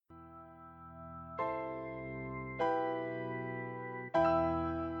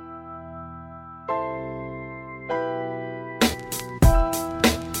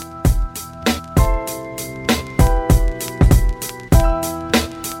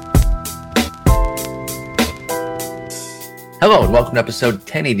Hello and welcome to episode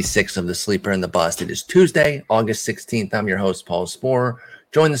 1086 of The Sleeper and the Bust. It is Tuesday, August 16th. I'm your host, Paul Sporer,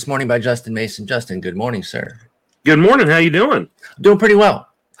 joined this morning by Justin Mason. Justin, good morning, sir. Good morning. How you doing? Doing pretty well.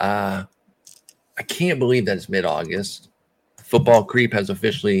 I can't believe that it's mid-August. Football creep has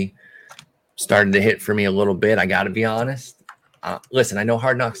officially started to hit for me a little bit. I got to be honest. Listen, I know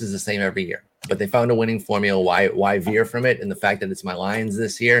Hard Knocks is the same every year, but they found a winning formula. Why veer from it? And the fact that it's my Lions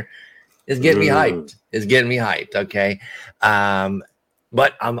this year is getting me hyped. Okay.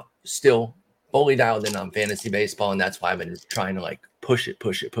 But I'm still fully dialed in on fantasy baseball, and that's why I've been trying to push it.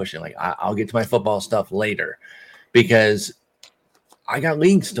 Like I'll get to my football stuff later because I got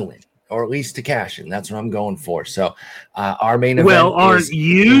leagues to win, or at least to cash in. That's what I'm going for. So our main event. Well, aren't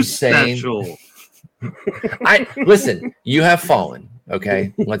you insane. Special? Listen, you have fallen.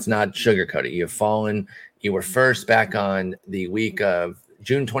 Okay, let's not sugarcoat it. You have fallen. You were first back on the week of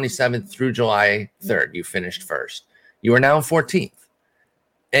June 27th through July 3rd. You finished first. You are now 14th.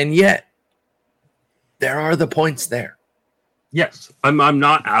 And yet, there are the points there. Yes, I'm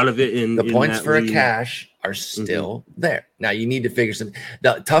not out of it. The points for a cash are still there. Now, you need to figure something.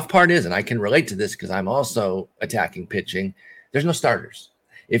 The tough part is, and I can relate to this because I'm also attacking pitching, there's no starters.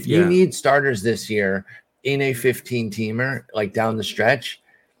 If you need starters this year in a 15-teamer, like down the stretch,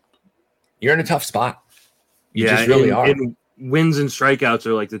 you're in a tough spot. You just really are. And wins and strikeouts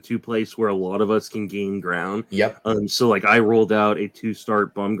are like the two places where a lot of us can gain ground. Yep. So I rolled out a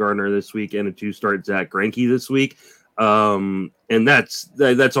 2-start Bumgarner this week and a 2-start Zach Greinke this week. And that's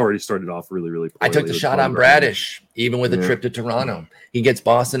already started off really, really poorly. I took the shot on Bradish, even with a trip to Toronto. He gets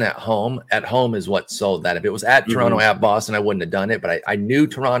Boston at home. At home is what sold that. If it was at Toronto, at Boston, I wouldn't have done it. But I knew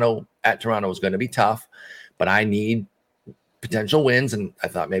Toronto was going to be tough. But I need potential wins, and I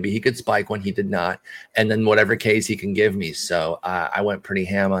thought maybe he could spike when he did not, and then whatever case he can give me. So I went pretty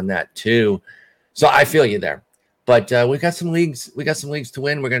ham on that too. So I feel you there. But we got some leagues. We got some leagues to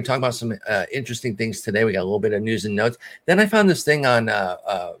win. We're going to talk about some interesting things today. We got a little bit of news and notes. Then I found this thing on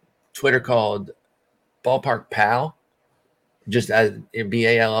Twitter called Ballpark Pal, just as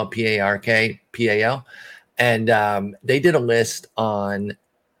BALLPARKPAL, and they did a list on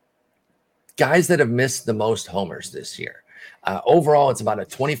guys that have missed the most homers this year. Overall, it's about a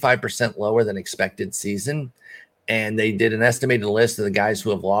 25% lower than expected season. And they did an estimated list of the guys who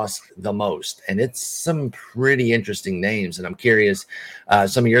have lost the most. And it's some pretty interesting names. And I'm curious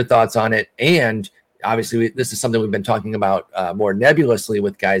some of your thoughts on it. And obviously, this is something we've been talking about more nebulously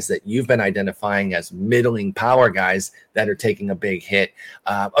with guys that you've been identifying as middling power guys that are taking a big hit.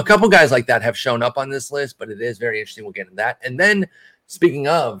 A couple guys like that have shown up on this list, but it is very interesting. We'll get into that. And then speaking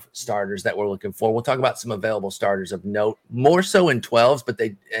of starters that we're looking for, we'll talk about some available starters of note, more so in 12s, but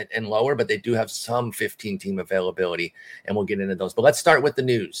and lower, but they do have some 15-team availability, and we'll get into those. But let's start with the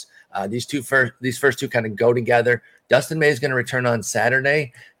news. These first two kind of go together. Dustin May is going to return on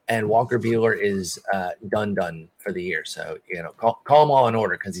Saturday, and Walker Buehler is done for the year. So call him all in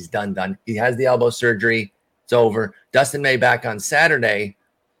order because he's done. He has the elbow surgery. It's over. Dustin May back on Saturday.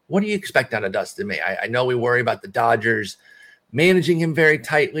 What do you expect out of Dustin May? I know we worry about the Dodgers managing him very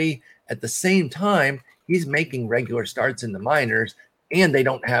tightly. At the same time, he's making regular starts in the minors, and they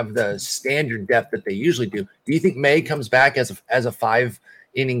don't have the standard depth that they usually do. Do you think May comes back as a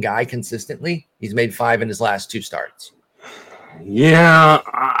 5-inning guy consistently? He's made 5 in his last 2 starts. Yeah,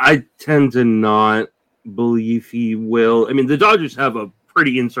 I tend to not believe he will. I mean, the Dodgers have a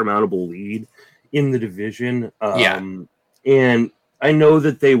pretty insurmountable lead in the division. And I know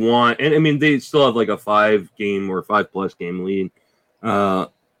that they want, and I mean, they still have like a 5-game or 5+ game lead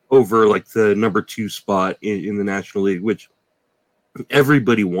over like the number 2 spot in the National League, which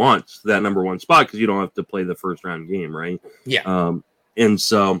everybody wants that number 1 spot because you don't have to play the first round game, right? Yeah. And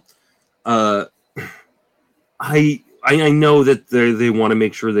so I know that they want to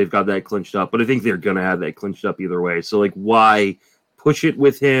make sure they've got that clinched up, but I think they're going to have that clinched up either way. So why push it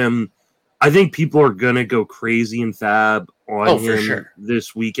with him? I think people are going to go crazy and fab on him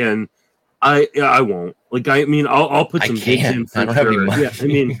this weekend. I won't. I'll put some gigs in for sure. Yeah, I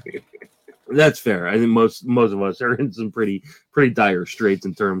mean, that's fair. I think most of us are in some pretty dire straits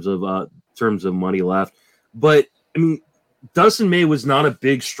in terms of money left. But I mean, Dustin May was not a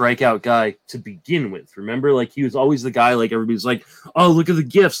big strikeout guy to begin with. Remember, he was always the guy. Everybody's like, "Oh, look at the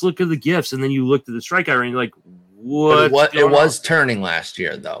gifts! Look at the gifts!" And then you looked at the strikeout rate and you're like, "What?" It was turning last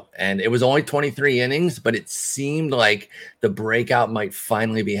year though, and it was only 23 innings, but it seemed like the breakout might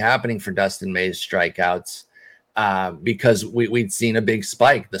finally be happening for Dustin May's strikeouts because we'd seen a big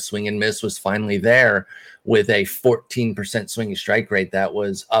spike. The swing and miss was finally there with a 14% swinging strike rate. That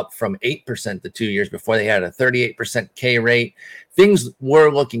was up from 8% the 2 years before. They had a 38% K rate. Things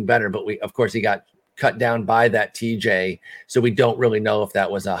were looking better, but he got cut down by that TJ. So we don't really know if that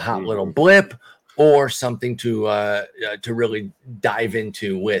was a hot little blip or something to really dive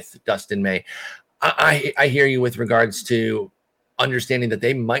into with Dustin May. I hear you with regards to understanding that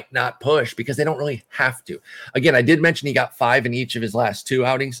they might not push because they don't really have to. Again, I did mention he got 5 in each of his last 2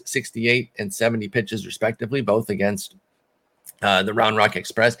 outings, 68 and 70 pitches respectively, both against the Round Rock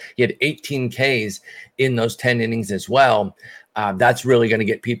Express. He had 18 Ks in those 10 innings as well. That's really going to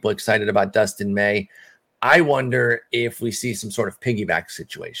get people excited about Dustin May. I wonder if we see some sort of piggyback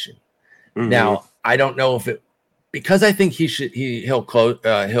situation. Now, I don't know if it, because I think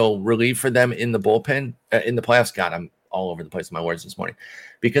he'll relieve for them in the bullpen in the playoffs. God, I'm all over the place with my words this morning.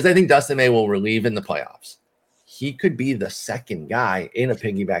 Because I think Dustin May will relieve in the playoffs. He could be the second guy in a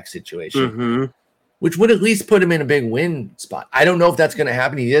piggyback situation, which would at least put him in a big win spot. I don't know if that's going to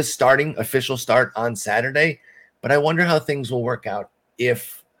happen. He is starting official start on Saturday, but I wonder how things will work out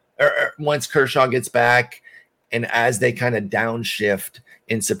if once Kershaw gets back and as they kind of downshift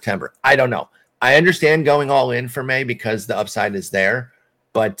in September. I don't know. I understand going all in for May because the upside is there,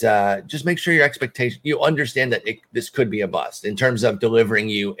 but just make sure your expectation, you understand that this could be a bust in terms of delivering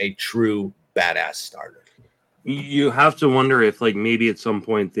you a true badass starter. You have to wonder if, like, maybe at some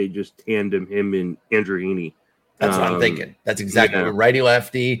point they just tandem him and Andrew Heaney. That's what I'm thinking. That's exactly righty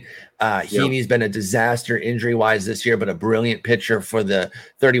lefty. Heaney's been a disaster injury wise this year, but a brilliant pitcher for the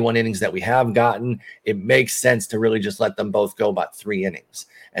 31 innings that we have gotten. It makes sense to really just let them both go about 3 innings.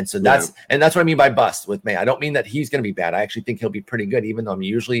 And so that's what I mean by bust with May. I don't mean that he's going to be bad. I actually think he'll be pretty good, even though I'm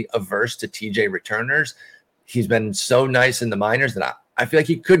usually averse to TJ returners. He's been so nice in the minors that I feel like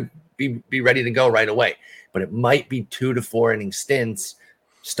he could be ready to go right away. But it might be 2 to 4 inning stints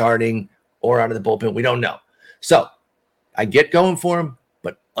starting or out of the bullpen. We don't know. So I get going for him,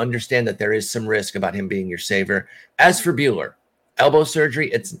 but understand that there is some risk about him being your saver. As for Buehler, elbow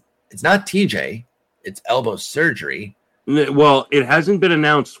surgery, it's not TJ, it's elbow surgery. Well, it hasn't been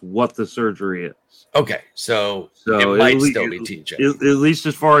announced what the surgery is. Okay, so it might still be TJ. At least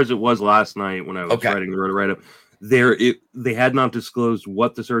as far as it was last night when I was writing the write-up. They had not disclosed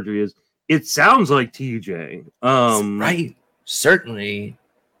what the surgery is. It sounds like TJ. Right. Certainly.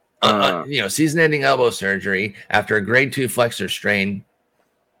 Season-ending elbow surgery after a grade 2 flexor strain.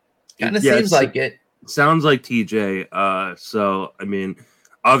 Kind of seems like it. Sounds like TJ. So, I mean,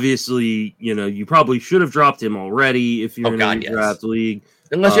 obviously, you probably should have dropped him already if you're in a draft league.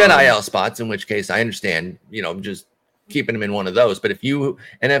 Unless you had IL spots, in which case I understand, just keeping him in one of those. But if you,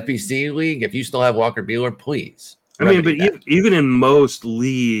 an FBC league, if you still have Walker Buehler, please. I mean, but even in most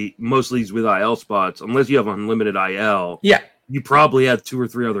leagues with IL spots, unless you have unlimited IL, you probably had 2 or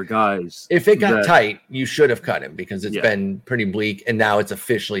 3 other guys. If it got tight, you should have cut him because it's been pretty bleak, and now it's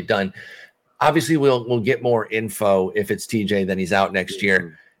officially done. Obviously, we'll get more info if it's TJ, then he's out next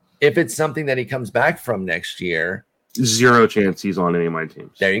year. If it's something that he comes back from next year, 0 chance he's on any of my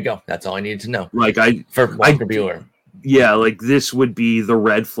teams. There you go. That's all I needed to know. For Walker Buehler. Yeah, this would be the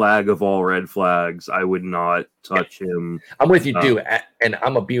red flag of all red flags. I would not touch him. I'm with you, too, and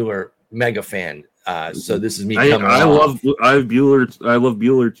I'm a Buehler mega fan. So this is me coming I love Buehler. I love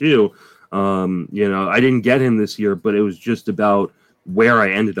Buehler too. I didn't get him this year, but it was just about where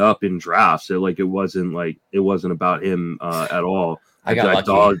I ended up in drafts. It wasn't about him at all. I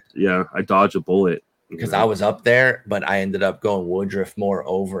dodged a bullet because I was up there, but I ended up going Woodruff more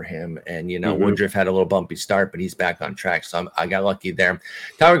over him. And Woodruff had a little bumpy start, but he's back on track. So I got lucky there.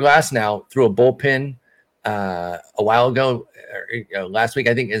 Tyler Glasnow threw a bullpen a while ago. Last week,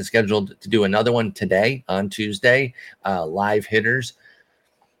 I think, is scheduled to do another one today on Tuesday, live hitters.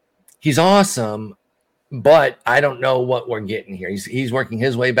 He's awesome, but I don't know what we're getting here. He's working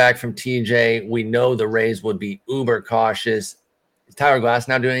his way back from TJ. We know the Rays would be uber cautious. Is Tyler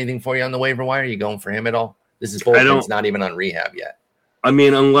Glasnow doing anything for you on the waiver wire? Are you going for him at all? This is bullpen's not even on rehab yet. I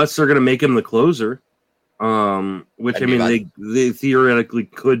mean, unless they're going to make him the closer, which they theoretically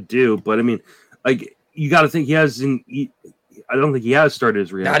could do. But I mean, you got to think he hasn't. I don't think he has started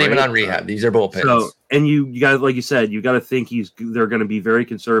his rehab. Not even on rehab. These are bullpens. So, and you got, like you said, you got to think they're going to be very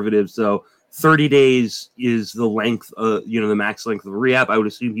conservative. So 30 days is the length, the max length of rehab. I would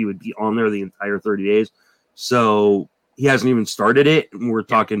assume he would be on there the entire 30 days. So he hasn't even started it. We're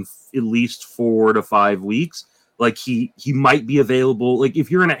talking at least 4 to 5 weeks. He might be available. If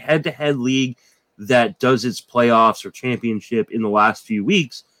you're in a head-to-head league that does its playoffs or championship in the last few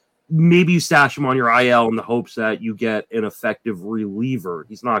weeks, maybe you stash him on your IL in the hopes that you get an effective reliever.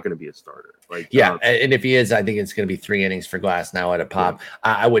 He's not going to be a starter. And if he is, I think it's going to be 3 innings for Glasnow at a pop.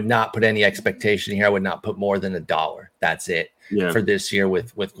 Yeah. I would not put any expectation here. I would not put more than $1. That's it for this year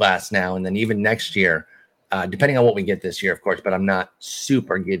with Glasnow. And then even next year, depending on what we get this year, of course, but I'm not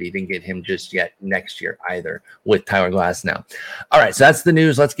super giddy to get him just yet next year either with Tyler Glasnow. All right, so that's the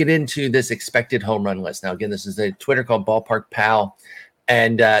news. Let's get into this expected home run list. Now, again, this is a Twitter called Ballpark Pal,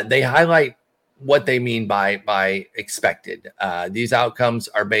 and they highlight what they mean by expected. These outcomes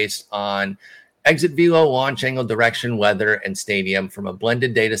are based on exit velo, launch angle, direction, weather, and stadium from a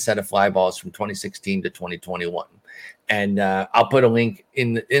blended data set of fly balls from 2016 to 2021. And I'll put a link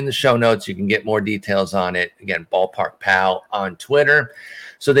in the show notes. You can get more details on it. Again, Ballpark Pal on Twitter.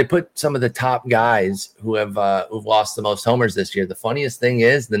 So they put some of the top guys who've lost the most homers this year. The funniest thing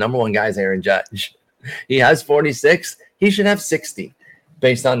is the number one guy is Aaron Judge. He has 46. He should have 60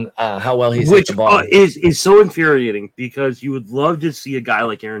 based on how well he's hit the ball. Is so infuriating because you would love to see a guy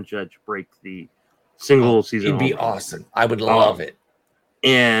like Aaron Judge break the single season. It'd be awesome. I would love it.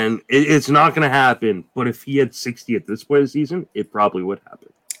 And it's not going to happen. But if he had 60 at this point of the season, it probably would happen.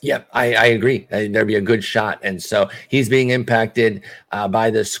 Yeah, I agree. There'd be a good shot. And so he's being impacted by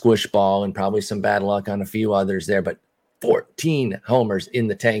the squish ball and probably some bad luck on a few others there. But 14 homers in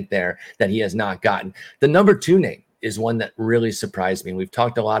the tank there that he has not gotten. The number 2 name is one that really surprised me. We've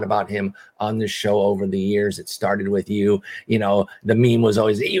talked a lot about him on this show over the years. It started with you. You know, the meme was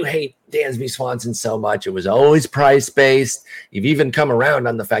always, you hate Dansby Swanson so much. It was always price-based. You've even come around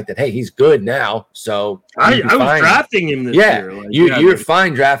on the fact that, hey, he's good now. So I was drafting him this year. Like, you're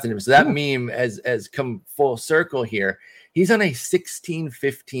fine drafting him. So that meme has come full circle here. He's on a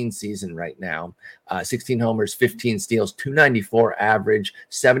 16-15 season right now. 16 homers, 15 steals, 294 average,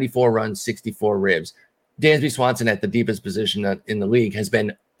 74 runs, 64 ribs. Dansby Swanson at the deepest position in the league has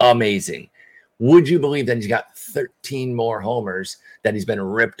been amazing. Would you believe that he's got 13 more homers that he's been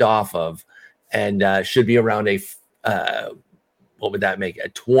ripped off of and should be around what would that make? A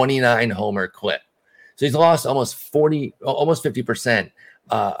 29 homer clip. So he's lost almost 50%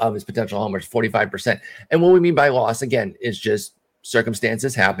 of his potential homers, 45%. And what we mean by loss, again, is just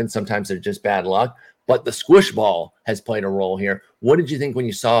circumstances happen. Sometimes they're just bad luck. But the squish ball has played a role here. What did you think when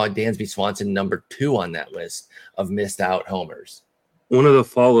you saw Dansby Swanson number 2 on that list of missed out homers? One of the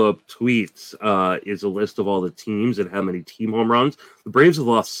follow-up tweets is a list of all the teams and how many team home runs. The Braves have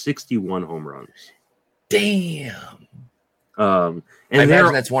lost 61 home runs. Damn. And I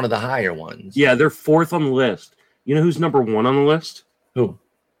imagine that's one of the higher ones. Yeah, they're 4th on the list. You know who's number 1 on the list? Who?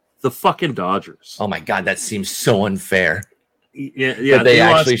 The fucking Dodgers. Oh, my God, that seems so unfair. Yeah, but they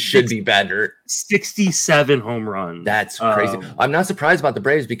actually should be better. 67 home runs. That's crazy. I'm not surprised about the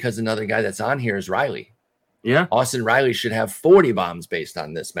Braves because another guy that's on here is Riley. Yeah, Austin Riley should have 40 bombs based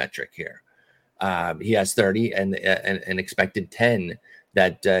on this metric here. He has 30 and an expected 10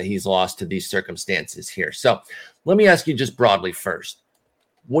 that he's lost to these circumstances here. So let me ask you just broadly first.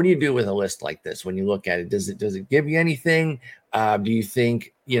 What do you do with a list like this when you look at it? Does it give you anything? Do you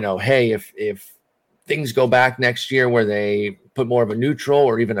think, hey, if things go back next year where they put more of a neutral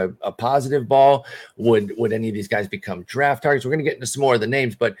or even a positive ball, would any of these guys become draft targets? We're going to get into some more of the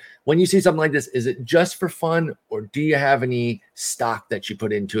names, but when you see something like this, is it just for fun or do you have any stock that you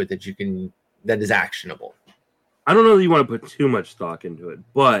put into it that is actionable? I don't know that you want to put too much stock into it,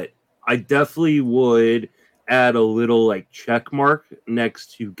 but I definitely would add a little check mark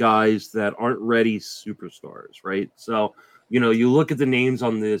next to guys that aren't ready superstars, right? So, you look at the names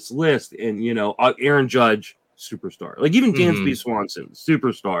on this list and, Aaron Judge, superstar. Even Dansby Swanson,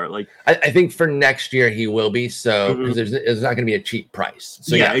 superstar. I think for next year he will be, so because there's not going to be a cheap price.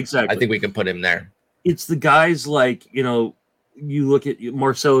 So yeah, exactly. I think we can put him there. It's the guys you look at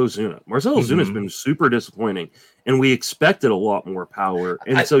Marcell Ozuna. Marcell Ozuna's been super disappointing, and we expected a lot more power.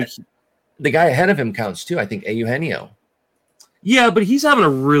 And the guy ahead of him counts too. I think Eugenio. Yeah, but he's having a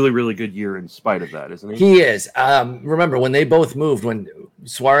really, really good year in spite of that, isn't he? He is. Remember, when they both moved, when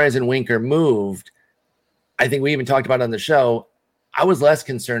Suarez and Winker moved, I think we even talked about it on the show, I was less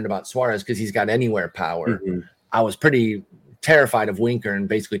concerned about Suarez because he's got anywhere power. I was pretty terrified of Winker and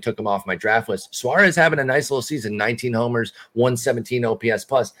basically took him off my draft list. Suarez having a nice little season, 19 homers, 117 OPS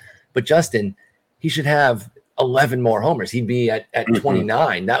plus. But Justin, he should have 11 more homers. He'd be at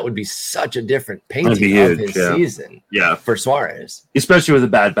 29. That would be such a different painting of his season for Suarez. Especially with a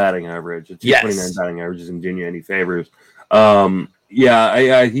bad batting average. 29 batting average isn't doing you any favors.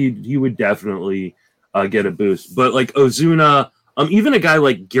 He would definitely get a boost. But Ozuna, even a guy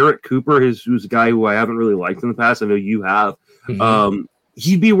like Garrett Cooper, who's a guy who I haven't really liked in the past, I know you have,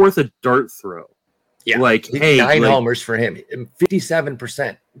 he'd be worth a dart throw. Yeah, 9 homers for him,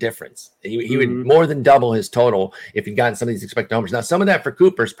 57% difference. He would more than double his total if he'd gotten some of these expected homers. Now, some of that for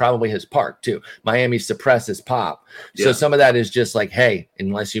Cooper is probably his park too. Miami suppresses pop, so some of that is just hey,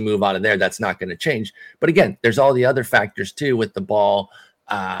 unless you move out of there, that's not going to change. But again, there's all the other factors too with the ball.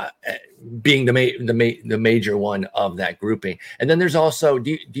 being the major one of that grouping. And then there's also,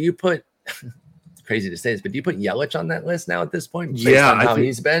 do you put it's crazy to say this, but do you put Yelich on that list now at this point? Based on how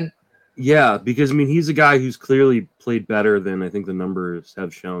he's been? Yeah, because I mean he's a guy who's clearly played better than I think the numbers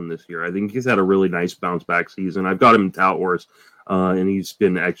have shown this year. I think he's had a really nice bounce back season. I've got him in Tout Wars, and he's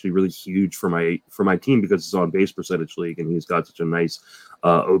been actually really huge for my team because it's on base percentage league, and he's got such a nice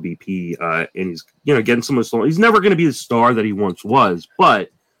OBP, and he's getting some of the. He's never going to be the star that he once was, but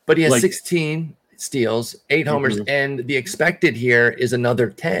he has 16 steals, 8 homers, and the expected here is another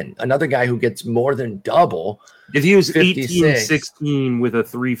 10. Another guy who gets more than double. If he was 18-16 with a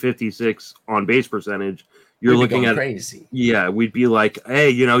 356 on base percentage, you're looking at crazy. Yeah, we'd be like,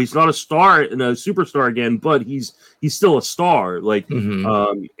 hey, he's not a star and a superstar again, but he's still a star. Like,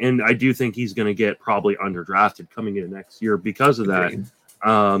 and I do think he's going to get probably underdrafted coming into next year because of that.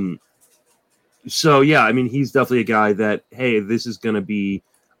 So yeah, I mean, he's definitely a guy that, hey, this is going to be.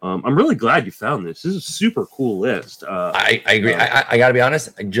 I'm really glad you found this. This is a super cool list. I agree. I got to be honest.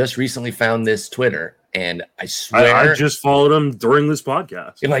 I just recently found this Twitter, and I swear I just followed them during this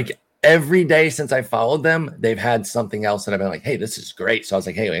podcast. Like every day since I followed them, they've had something else that I've been like, hey, this is great. So I was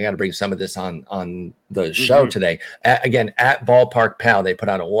like, hey, I got to bring some of this on the show today. Again, at Ballpark Pal, they put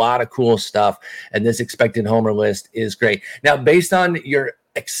out a lot of cool stuff, and this expected homer list is great. Now, based on your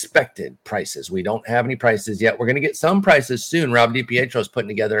expected prices, we don't have any prices yet. We're going to get some prices soon. Rob DiPietro is putting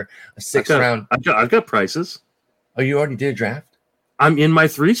together a 6th round. I've got prices. Oh, you already did a draft? I'm in my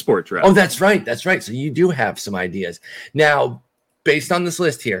 3-sport draft. Oh, that's right. That's right. So you do have some ideas. Now, based on this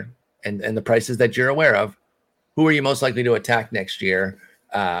list here and the prices that you're aware of, who are you most likely to attack next year,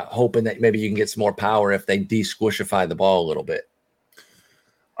 hoping that maybe you can get some more power if they de-squishify the ball a little bit?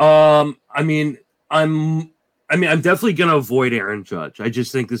 I'm definitely going to avoid Aaron Judge. I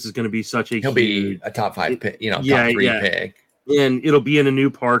just think this is going to be such He'll be a top 5 pick, top 3 pick. And it'll be in a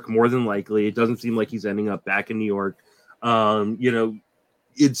new park more than likely. It doesn't seem like he's ending up back in New York.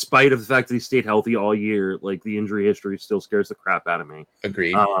 In spite of the fact that he stayed healthy all year, like the injury history still scares the crap out of me.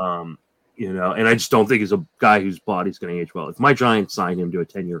 Agreed. And I just don't think he's a guy whose body's going to age well. If my Giants sign him to a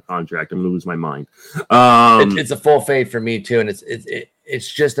 10-year contract, I'm going to lose my mind. It's a full fade for me too, and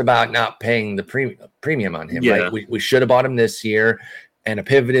it's just about not paying the premium on him. Yeah. Right? We should have bought him this year, and I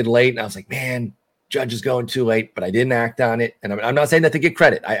pivoted late, and I was like, man, Judge is going too late, but I didn't act on it. And I'm not saying that to get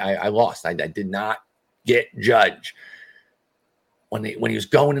credit. I lost. I did not get Judge. When he was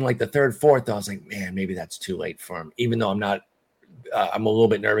going in like the 3rd, 4th, I was like, man, maybe that's too late for him. Even though I'm a little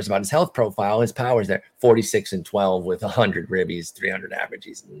bit nervous about his health profile. His power's there, 46-12 with 100 ribbies, 300 average.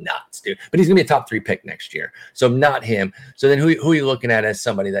 He's nuts, dude. But he's gonna be a top 3 pick next year. So not him. So then who are you looking at as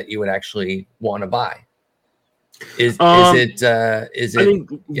somebody that you would actually want to buy? Is it I think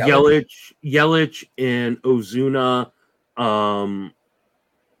Yelich and Ozuna,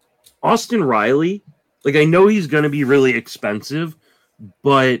 Austin Riley. Like, I know he's going to be really expensive,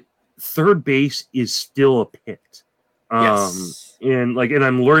 but third base is still a pit. Yes. And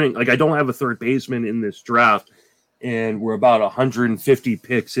I'm learning, I don't have a third baseman in this draft, and we're about 150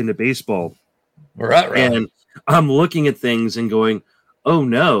 picks into baseball. Right. And I'm looking at things and going, oh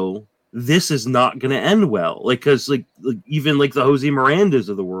no, this is not going to end well. Because even the Jose Mirandas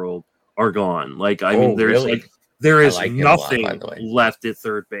of the world are gone. There is nothing left at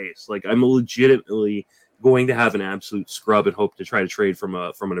third base. I'm legitimately going to have an absolute scrub and hope to try to trade from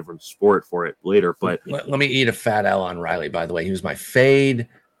a different sport for it later. But let me eat a fat L on Riley, by the way. He was my fade.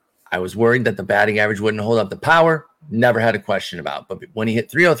 I was worried that the batting average wouldn't hold up the power. Never had a question about. But when he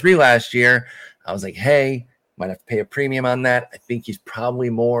hit 303 last year, I was like, hey, might have to pay a premium on that. I think he's probably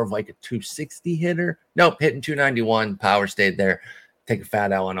more of like a 260 hitter. Nope, hitting 291. Power stayed there. Take a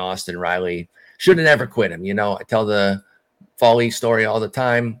fat L on Austin Riley. Should have never quit him. I tell the Folly story all the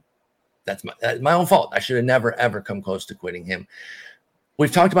time. That's my own fault. I should have never, ever come close to quitting him.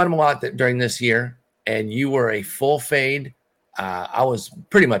 We've talked about him a lot during this year, and you were a full fade. I was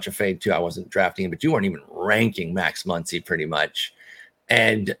pretty much a fade too. I wasn't drafting him, but you weren't even ranking Max Muncy pretty much.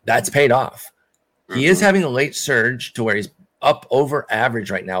 And that's paid off. He is having a late surge to where he's up over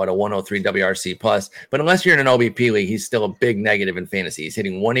average right now at a 103 WRC plus. But unless you're in an OBP league, he's still a big negative in fantasy. He's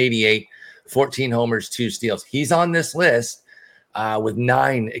hitting 188, 14 homers, 2 steals. He's on this list with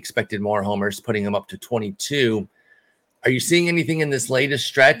 9 expected more homers, putting him up to 22. Are you seeing anything in this latest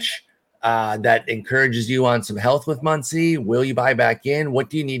stretch that encourages you on some health with Muncy? Will you buy back in? What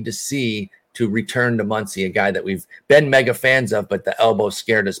do you need to see to return to Muncy, a guy that we've been mega fans of, but the elbow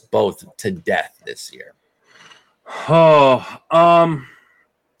scared us both to death this year?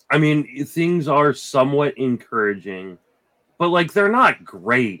 Things are somewhat encouraging, but they're not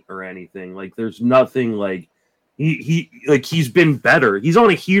great or anything. There's nothing He's been better. He's on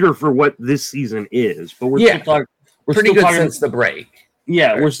a heater for what this season is, but we're still talking. We're pretty still good talking, since the break.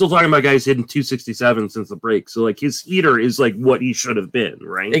 Yeah, we're still talking about guys hitting 267 since the break. So like his heater is like what he should have been,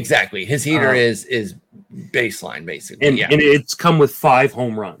 right? Exactly. His heater is baseline basically. And it's come with 5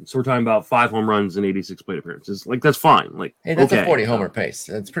 home runs. So we're talking about 5 home runs and 86 plate appearances. Like that's fine. Like hey, that's a 40 homer pace.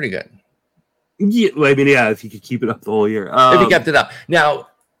 That's pretty good. Yeah, I mean, yeah, if he could keep it up the whole year. If he kept it up. Now,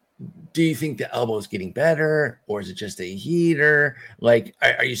 do you think the elbow is getting better, or is it just a heater? Like,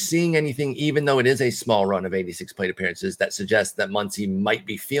 are you seeing anything, even though it is a small run of 86 plate appearances, that suggests that Muncy might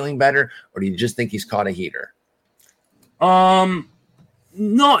be feeling better, or do you just think he's caught a heater?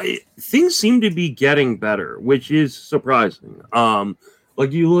 No, things seem to be getting better, which is surprising.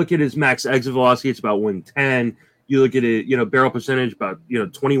 Like you look at his max exit velocity, it's about 110. You look at it, barrel percentage about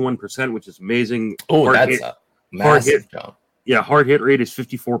 21%, which is amazing. Oh, that's a massive jump. Yeah, hard hit rate is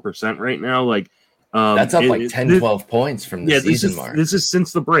 54% right now. Like that's up like 10, 12 points from the season mark. This is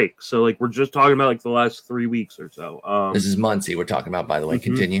since the break. So like we're just talking about like the last 3 weeks or so. This is Muncy we're talking about, by the way.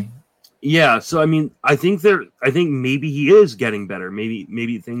 Continue. Yeah, so I mean, I think maybe he is getting better.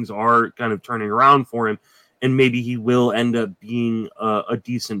 Maybe things are kind of turning around for him, and maybe he will end up being a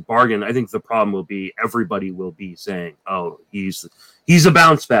decent bargain. I think the problem will be everybody will be saying, "Oh, he's a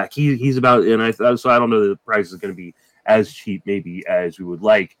bounce back. He's about," and so I don't know that the price is going to be as cheap maybe as we would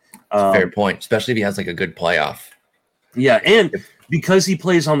like. Fair point, especially if he has like a good playoff. Yeah, and because he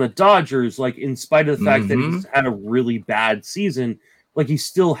plays on the Dodgers, like in spite of the fact that he's had a really bad season, like he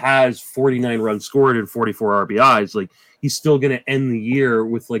still has 49 runs scored and 44 RBIs. Like he's still going to end the year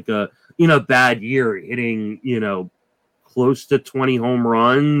with like a bad year hitting close to 20 home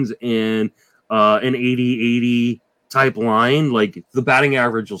runs and an 80-80 type line. Like the batting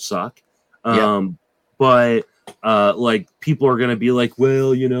average will suck, but like people are going to be like,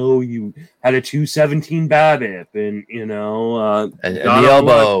 well, you had a 217 BABIP and and the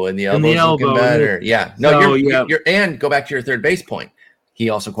elbow's looking better. Yeah, no, you're and go back to your third base point. He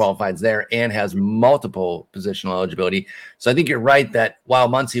also qualifies there and has multiple positional eligibility. So I think you're right that while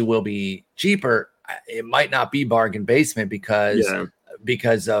Muncy will be cheaper, it might not be bargain basement because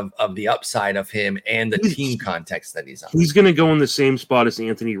of the upside of him and the team context that he's on. He's going to go in the same spot as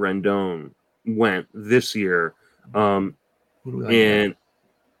Anthony Rendon went this year. And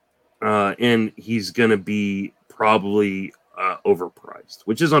he's going to be probably overpriced,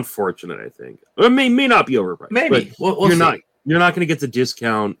 which is unfortunate, I think. It may not be overpriced. Maybe. You're not going to get the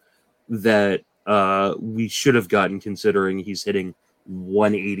discount that we should have gotten, considering he's hitting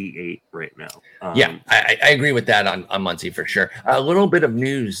 188 right now. I agree with that on Muncy for sure. A little bit of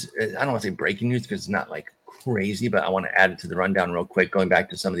news. I don't want to say breaking news because it's not like crazy, but I want to add it to the rundown real quick, going back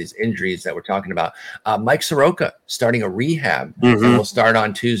to some of these injuries that we're talking about. Mike Soroka starting a rehab and will start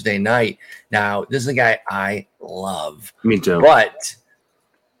on Tuesday night. Now, this is a guy I love. Me too. But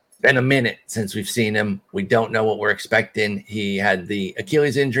been a minute since we've seen him. We don't know what we're expecting. He had the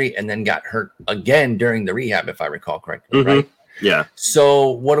Achilles injury and then got hurt again during the rehab, if I recall correctly, right? Yeah.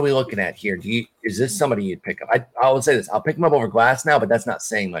 So what are we looking at here? Is this somebody you'd pick up? I will say this. I'll pick him up over Glass now, but that's not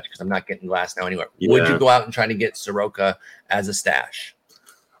saying much because I'm not getting Glass now anywhere. Yeah. Would you go out and try to get Soroka as a stash?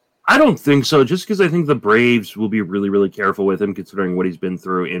 I don't think so, just because I think the Braves will be really, really careful with him considering what he's been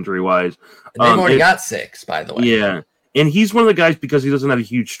through injury-wise. They've already got 6, by the way. Yeah. And he's one of the guys, because he doesn't have a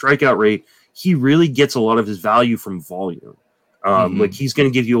huge strikeout rate, he really gets a lot of his value from volume. Like he's going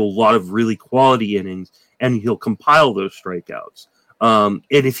to give you a lot of really quality innings, and he'll compile those strikeouts. And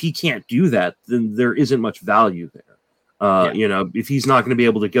if he can't do that, then there isn't much value there. If he's not going to be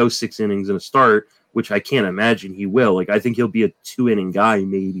able to go 6 innings in a start, which I can't imagine he will. Like I think he'll be a 2-inning guy,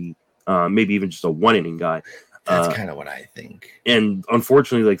 maybe even just a 1-inning guy. That's kind of what I think. And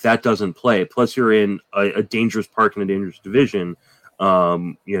unfortunately, like that doesn't play. Plus, you're in a dangerous park in a dangerous division,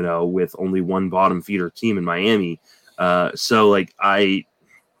 with only one bottom feeder team in Miami. So like I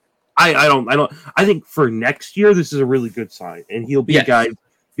think for next year, this is a really good sign, and he'll be a guy,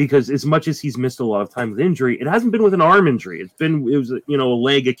 because as much as he's missed a lot of time with injury, it hasn't been with an arm injury. It was a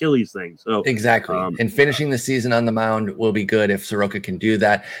leg Achilles thing. So exactly. And finishing the season on the mound will be good if Soroka can do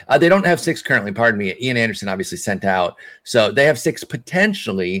that. They don't have 6 currently. Pardon me. Ian Anderson obviously sent out, so they have 6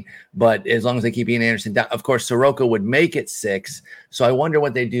 potentially. But as long as they keep Ian Anderson down, of course, Soroka would make it 6. So I wonder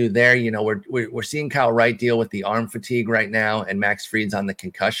what they do there. We're seeing Kyle Wright deal with the arm fatigue right now, and Max Fried's on the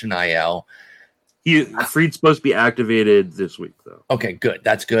concussion IL. Fried's supposed to be activated this week, though. Okay, good.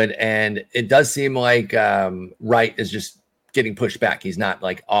 That's good. And it does seem like Wright is just getting pushed back. He's not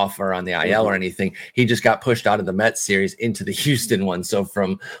like off or on the IL or anything. He just got pushed out of the Mets series into the Houston one. So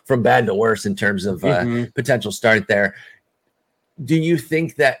from bad to worse in terms of potential start there. Do you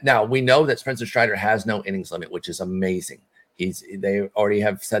think that now we know that Spencer Strider has no innings limit, which is amazing. They already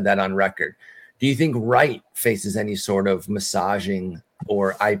have said that on record. Do you think Wright faces any sort of massaging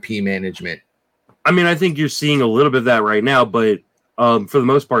or IP management? I mean, I think you're seeing a little bit of that right now, but for the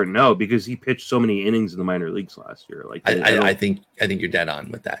most part, no, because he pitched so many innings in the minor leagues last year. Like, I think you're dead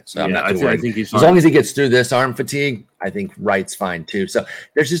on with that. So I'm not too worried. I think he's fine. As long as he gets through this arm fatigue, I think Wright's fine too. So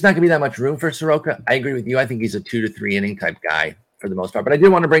there's just not going to be that much room for Soroka. I agree with you. I think he's a 2 to 3 inning type guy for the most part, but I did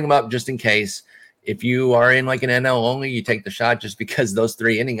want to bring him up just in case. If you are in like an NL only, you take the shot just because those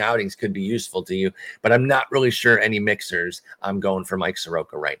 3 inning outings could be useful to you. But I'm not really sure any mixers. I'm going for Mike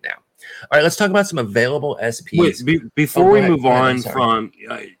Soroka right now. All right, let's talk about some available SPs. Wait, before we move on from,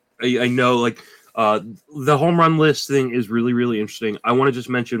 I know like the home run list thing is really, really interesting. I want to just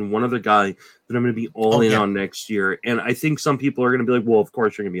mention one other guy that I'm going to be all in on next year. And I think some people are going to be like, well, of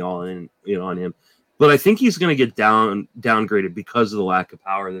course you're going to be all in on him. But I think he's going to get downgraded because of the lack of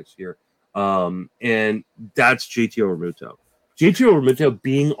power this year. And that's JT Realmuto. JT Realmuto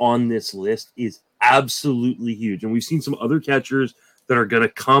being on this list is absolutely huge. And we've seen some other catchers that are going to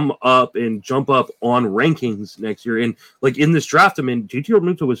come up and jump up on rankings next year. And like in this draft, I mean, JT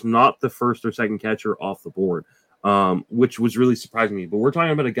Realmuto was not the first or second catcher off the board, which was really surprising me. But we're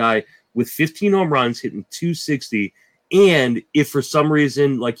talking about a guy with 15 home runs, hitting 260. And if for some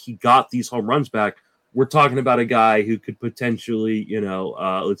reason, like he got these home runs back, we're talking about a guy who could potentially,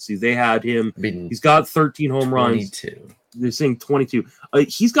 let's see, they had him. He's got 13 home runs. They're saying 22.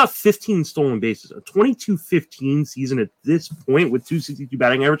 He's got 15 stolen bases. A 22-15 season at this point with 262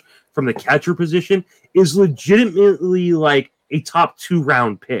 batting average from the catcher position is legitimately like a top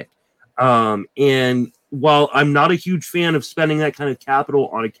 2-round pick. And while I'm not a huge fan of spending that kind of capital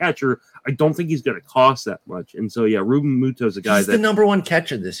on a catcher, I don't think he's going to cost that much. And so, yeah, Realmuto is a guy he's the number 1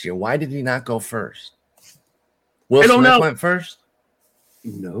 catcher this year. Why did he not go first? Will Smith went first?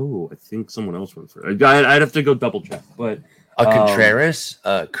 No, I think someone else went first. I'd have to go double check. But Contreras,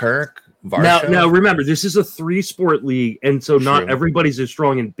 Kirk, Varsho. Now, remember, this is a 3-sport league, and so not everybody's as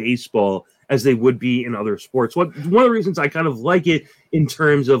strong in baseball as they would be in other sports. One of the reasons I kind of like it in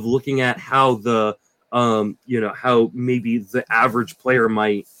terms of looking at how the how maybe the average player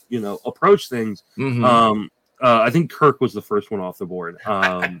might approach things. Mm-hmm. I think Kirk was the first one off the board.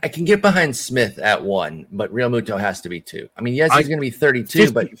 I can get behind Smith at 1, but Realmuto has to be 2. I mean, yes, he's going to be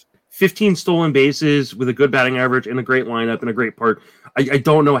 32, but 15 stolen bases with a good batting average and a great lineup and a great park. I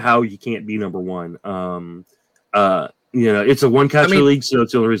don't know how you can't be number 1. It's a 1-catcher league, so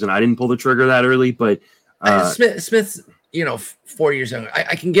it's the only reason I didn't pull the trigger that early. But Smith's 4 years younger.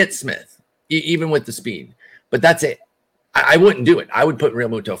 I can get Smith even with the speed, but that's it. I wouldn't do it. I would put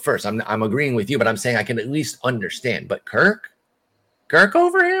Realmuto first. I'm agreeing with you, but I'm saying I can at least understand. But Kirk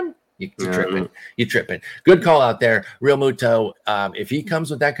over him? You're tripping. You're tripping. Good call out there. Realmuto, if he comes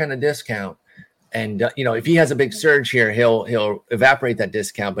with that kind of discount and, if he has a big surge here, he'll evaporate that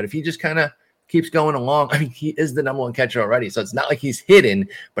discount. But if he just kind of keeps going along, I mean, he is the number 1 catcher already. So it's not like he's hidden.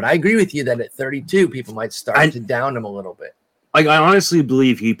 But I agree with you that at 32, people might start to down him a little bit. I honestly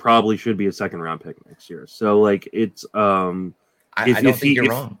believe he probably should be a 2nd-round pick next year. So, like, it's I don't think you're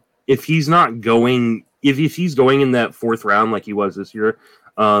wrong. If he's not going, if he's going in that 4th round like he was this year,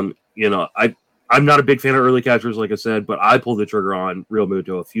 I'm not a big fan of early catchers, like I said, but I pulled the trigger on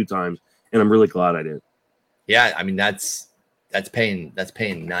Realmuto a few times, and I'm really glad I did. Yeah, I mean that's paying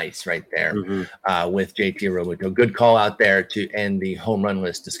nice right there with JT Realmuto. Good call out there to end the home run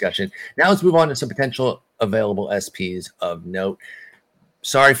list discussion. Now let's move on to some potential available SPs of note.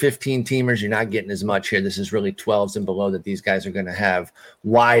 Sorry, 15 teamers, you're not getting as much here. This is really 12s and below that these guys are going to have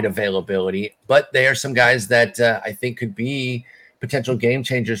wide availability, but they are some guys that I think could be potential game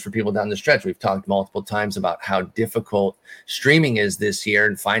changers for people down the stretch. We've talked multiple times about how difficult streaming is this year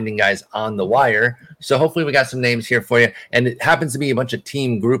and finding guys on the wire. So hopefully we got some names here for you. And it happens to be a bunch of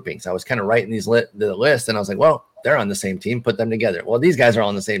team groupings. I was kind of writing the list and I was like, well, they're on the same team, put them together. Well, these guys are all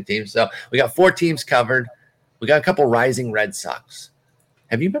on the same team. So we got 4 teams covered. We got a couple rising Red Sox.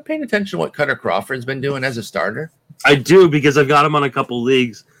 Have you been paying attention to what Cutter Crawford's been doing as a starter? I do, because I've got him on a couple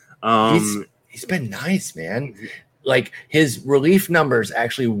leagues. He's been nice, man. Like his relief numbers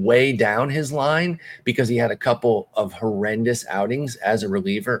actually way down his line because he had a couple of horrendous outings as a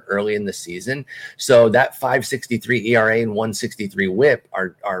reliever early in the season. So that 5.63 ERA and 1.63 WHIP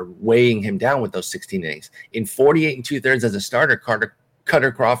are weighing him down with those 16 innings. In 48 2/3 as a starter,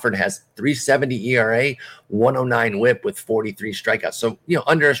 Cutter Crawford has 3.70 ERA, 109 WHIP with 43 strikeouts. So,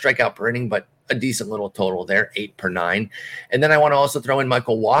 under a strikeout per inning, but a decent little total there, 8 per 9. And then I want to also throw in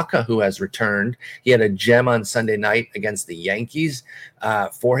Michael Wacha, who has returned. He had a gem on Sunday night against the Yankees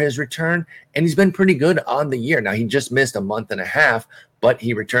for his return, and he's been pretty good on the year. Now, he just missed a month and a half, but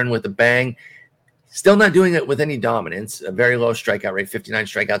he returned with a bang. Still not doing it with any dominance, a very low strikeout rate, 59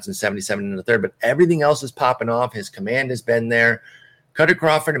 strikeouts and 77 in the third, but everything else is popping off. His command has been there. Cutter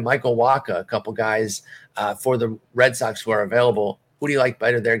Crawford and Michael Wacha, a couple guys for the Red Sox who are available. Who do you like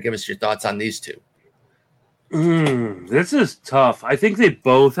better there? Give us your thoughts on these two. This is tough. I think they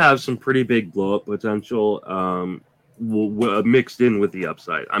both have some pretty big blow-up potential mixed in with the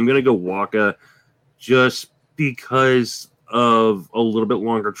upside. I'm going to go Wacha just because of a little bit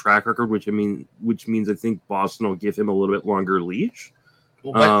longer track record, which means I think Boston will give him a little bit longer leash.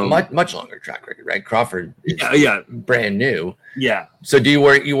 Well, much longer track record, right? Crawford is brand new. Yeah. So do you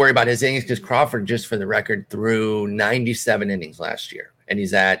worry about his innings? Because Crawford, just for the record, threw 97 innings last year, and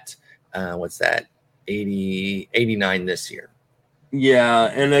he's at 89 this year.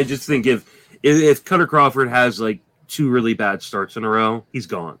 Yeah, and I just think if Cutter Crawford has like 2 really bad starts in a row, he's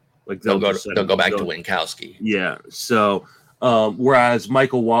gone. Like they'll go back to Winkowski. Yeah. So whereas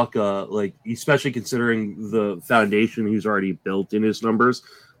Michael Wacha, like especially considering the foundation he's already built in his numbers,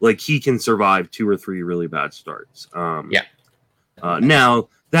 like he can survive 2 or 3 really bad starts. Now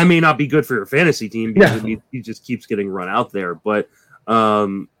that may not be good for your fantasy team because he just keeps getting run out there. But I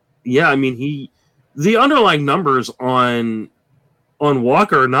mean the underlying numbers on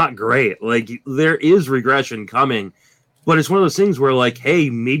Walker are not great. Like there is regression coming. But it's one of those things where, like,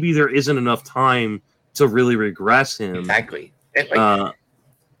 hey, maybe there isn't enough time to really regress him. Exactly. And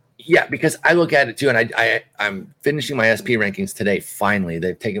because I look at it too, and I'm finishing my SP rankings today. Finally,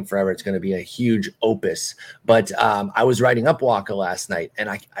 they've taken forever. It's going to be a huge opus. But I was writing up Wacha last night, and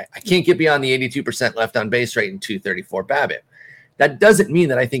I can't get beyond the 82% left on base rate and 234 BABIP. That doesn't mean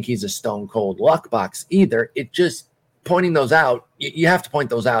that I think he's a stone cold luck box either. It just pointing those out. You have to point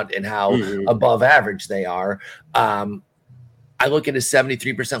those out in how above average they are. I look at his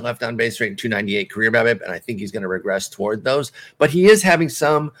 73% left on base rate and 298 career BABIP, and I think he's going to regress toward those. But he is having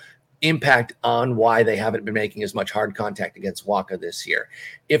some impact on why they haven't been making as much hard contact against Wacha this year.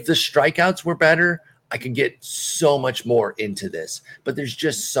 If the strikeouts were better, I could get so much more into this. But there's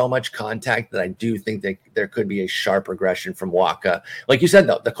just so much contact that I do think that there could be a sharp regression from Wacha. Like you said,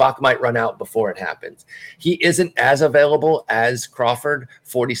 though, the clock might run out before it happens. He isn't as available as Crawford,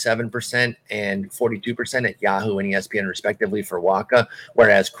 47% and 42% at Yahoo and ESPN respectively for Wacha,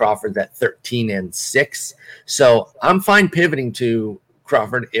 whereas Crawford's at 13 and 6. So I'm fine pivoting to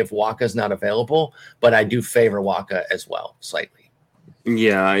Crawford if Wacha's not available, but I do favor Wacha as well, slightly.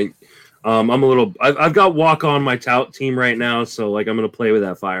 Yeah, I've got Wacha on my tout team right now, so like I'm going to play with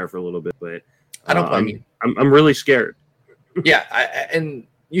that fire for a little bit, but I don't blame you. I'm really scared. Yeah, and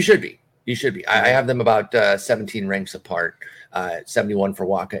you should be. I have them about 17 ranks apart. 71 for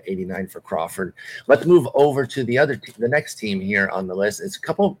Wacha, 89 for Crawford. Let's move over to the next team here on the list. It's a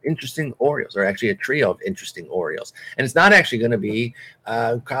couple of interesting Orioles, or actually a trio of interesting Orioles. And it's not actually going to be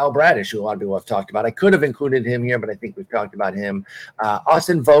Kyle Bradish, who a lot of people have talked about. I could have included him here, but I think we've talked about him.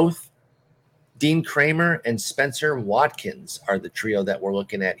 Austin Voth, Dean Kramer, and Spencer Watkins are the trio that we're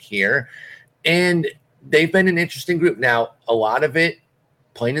looking at here. And they've been an interesting group. Now, a lot of it,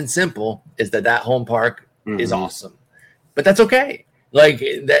 plain and simple, is that home park is awesome. But that's okay. Like,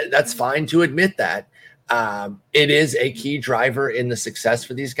 that's fine to admit that. It is a key driver in the success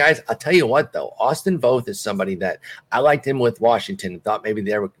for these guys. I'll tell you what, though, Austin Voth is somebody that I liked him with Washington and thought maybe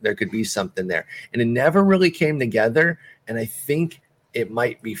there could be something there. And it never really came together. And I think it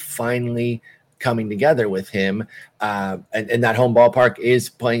might be finally coming together with him. And that home ballpark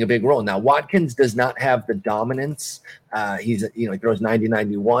is playing a big role. Now, Watkins does not have the dominance. He throws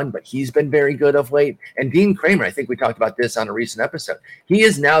 90-91, but he's been very good of late. And Dean Kramer, I think we talked about this on a recent episode. He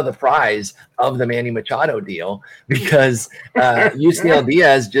is now the prize of the Manny Machado deal because Yusniel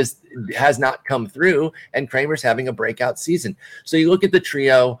Diaz just has not come through, and Kramer's having a breakout season. So you look at the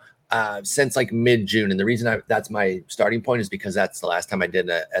trio since like mid-June. And the reason that's my starting point is because that's the last time I did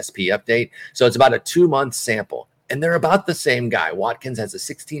a SP update. So it's about a 2-month sample. And they're about the same guy. Watkins has a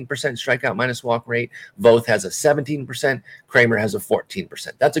 16% strikeout minus walk rate. Voth has a 17%. Kramer has a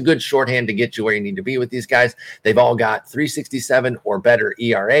 14%. That's a good shorthand to get you where you need to be with these guys. They've all got 3.67 or better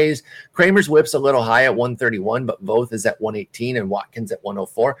ERAs. Kramer's whip's a little high at 131, but Voth is at 118 and Watkins at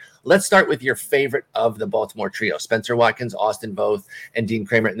 104. Let's start with your favorite of the Baltimore trio: Spencer Watkins, Austin Voth, and Dean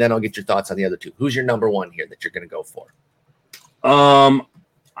Kramer. And then I'll get your thoughts on the other two. Who's your number one here that you're going to go for?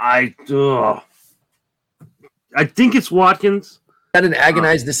 I think it's Watkins. that an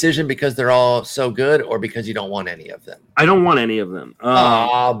agonized decision because they're all so good, or because you don't want any of them? I don't want any of them.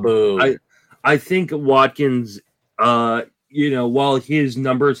 Boo. I think Watkins, while his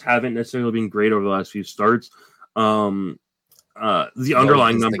numbers haven't necessarily been great over the last few starts, the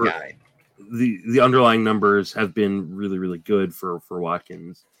underlying number, the underlying numbers have been really, really good for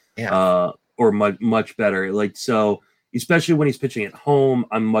Watkins. Yeah. Or much better. Like, so especially when he's pitching at home,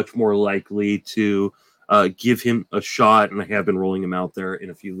 I'm much more likely to give him a shot, and I have been rolling him out there in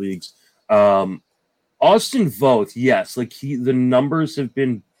a few leagues. Austin Voth, yes, like the numbers have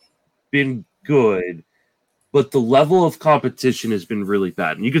been good, but the level of competition has been really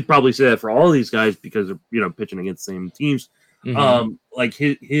bad. And you could probably say that for all of these guys because they're pitching against the same teams. Mm-hmm. Like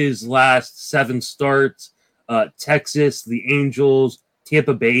his last 7 starts, Texas, the Angels,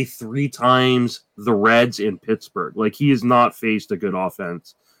 Tampa Bay 3 times, the Reds, and Pittsburgh. Like, he has not faced a good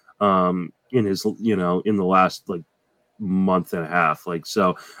offense in his, in the last like month and a half. Like,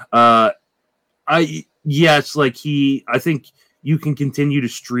 so I think you can continue to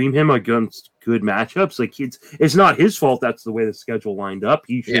stream him against good matchups. Like, it's not his fault that's the way the schedule lined up.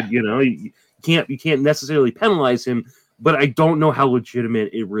 He should, you can't necessarily penalize him, but I don't know how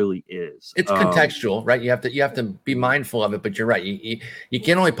legitimate it really is. It's contextual, right? You have to be mindful of it, but you're right. You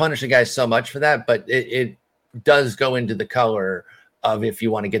can only punish a guy so much for that, but it does go into the color of if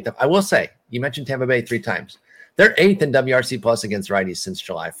you want to get them. I will say, you mentioned Tampa Bay 3 times. They're 8th in WRC plus against righties since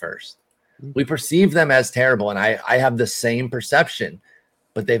July 1st. We perceive them as terrible, and I have the same perception,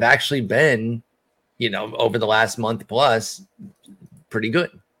 but they've actually been, over the last month plus, pretty good.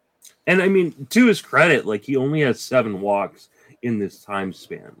 And I mean, to his credit, like, he only has 7 walks in this time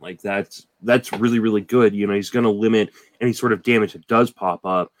span. Like, that's really, really good. He's going to limit any sort of damage that does pop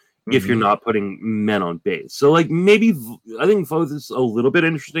up if you're not putting men on base. So, like, maybe I think Voth is a little bit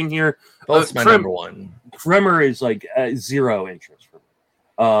interesting here. Voth's my number one. Kremer is like 0 interest for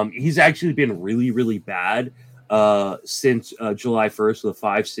me. He's actually been really, really bad since July 1st with a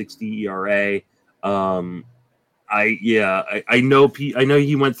 5.60 ERA. I know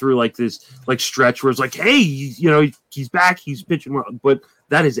he went through like this stretch where it's like, hey, he's back, he's pitching well, but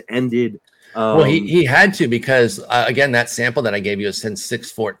that has ended. Well, he had to, because again, that sample that I gave you is since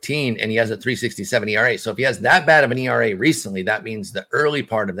 6/14, and he has a 3.67 ERA. So if he has that bad of an ERA recently, that means the early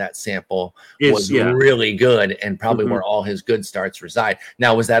part of that sample was really good, and probably where all his good starts reside.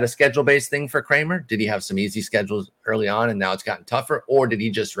 Now, was that a schedule-based thing for Kremer? Did he have some easy schedules early on, and now it's gotten tougher, or did he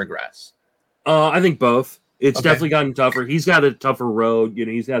just regress? I think both. It's definitely gotten tougher. He's got a tougher road.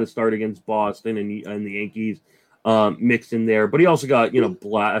 He's got to start against Boston and the Yankees mixed in there. But he also got,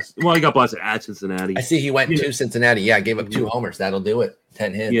 blast. Well, he got blasted at Cincinnati. I see he went to Cincinnati. Yeah, gave up 2 homers. That'll do it.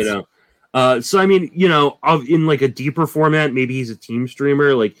 10 hits. So, I mean, in like a deeper format, maybe he's a team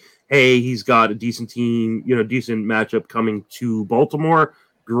streamer. Like, hey, he's got a decent team, decent matchup coming to Baltimore.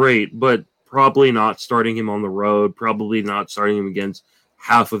 Great. But probably not starting him on the road. Probably not starting him against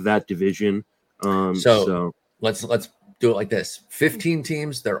half of that division. So let's do it like this. 15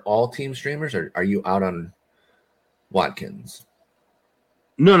 teams, they're all team streamers, or are you out on Watkins?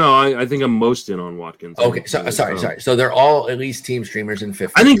 No, I think I'm most in on Watkins. Okay, sorry. So they're all at least team streamers in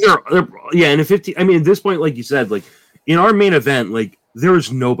 15. I think they're in 15. I mean, at this point, like you said, like in our main event, like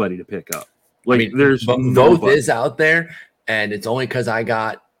there's nobody to pick up. Like, there's Voth is out there, and it's only because I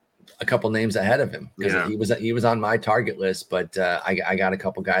got a couple names ahead of him, because he was on my target list, but I got a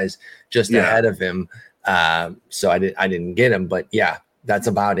couple guys just ahead of him, so I didn't get him. But yeah, that's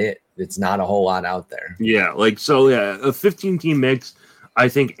about it. It's not a whole lot out there. Yeah, a 15-team mix. I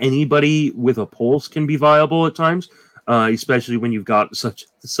think anybody with a pulse can be viable at times, especially when you've got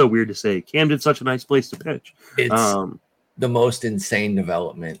so weird to say, Camden's such a nice place to pitch. It's the most insane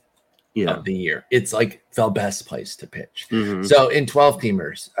development of the year. It's like the best place to pitch. So in 12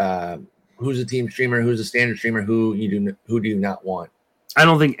 teamers, who's a team streamer, who's a standard streamer, who do you not want? I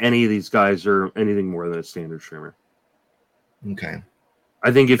don't think any of these guys are anything more than a standard streamer. Okay.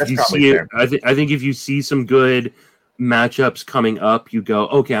 I think if you see it, I think if you see some good matchups coming up, you go,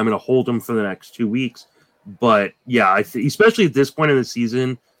 okay, I'm going to hold them for the next 2 weeks. But yeah, especially at this point in the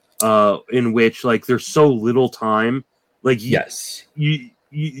season, in which like there's so little time, like you're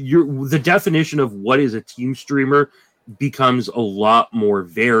the definition of what is a team streamer becomes a lot more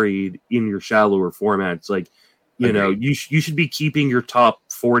varied in your shallower formats. Like, you should be keeping your top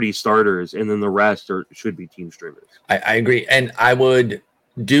 40 starters, and then the rest should be team streamers. I agree, and I would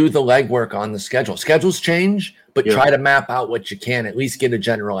do the legwork on the schedule. Schedules change, but try to map out what you can, at least get a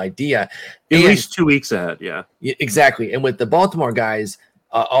general idea. At least 2 weeks ahead, exactly. And with the Baltimore guys,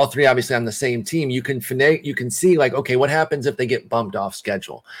 all three obviously on the same team, you can see like, okay, what happens if they get bumped off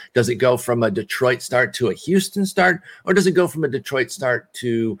schedule? Does it go from a Detroit start to a Houston start, or does it go from a Detroit start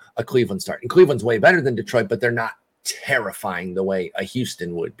to a Cleveland start? And Cleveland's way better than Detroit, but they're not terrifying the way a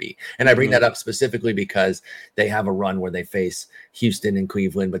Houston would be. And I bring that up specifically because they have a run where they face Houston and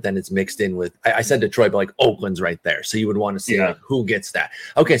Cleveland, but then it's mixed in with, I said Detroit, but like Oakland's right there. So you would want to see like, who gets that.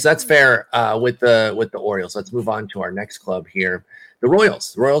 Okay, so that's fair with the Orioles. Let's move on to our next club here. The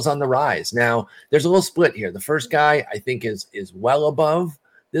Royals. The Royals on the rise. Now, there's a little split here. The first guy I think is well above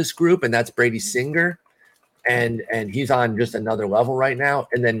this group, and that's Brady Singer. And he's on just another level right now.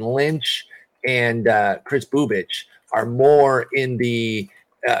 And then Lynch and Chris Bubic are more in the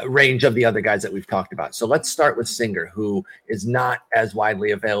range of the other guys that we've talked about. So let's start with Singer, who is not as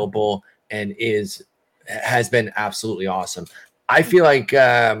widely available and has been absolutely awesome. I feel like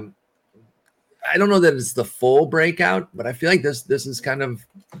I don't know that it's the full breakout, but I feel like this is kind of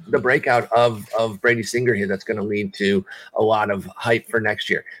the breakout of Brady Singer here that's going to lead to a lot of hype for next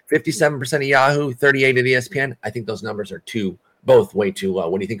year. 57% of Yahoo, 38 at ESPN. I think those numbers are both way too low.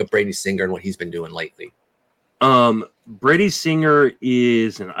 What do you think of Brady Singer and what he's been doing lately? Brady Singer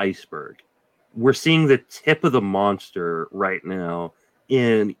is an iceberg. We're seeing the tip of the monster right now.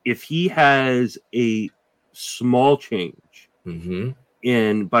 And if he has a small change,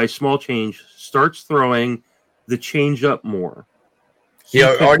 and by small change, starts throwing the change up more. He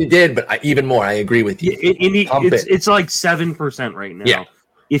already did, but even more. I agree with you. It's like 7% right now. Yeah.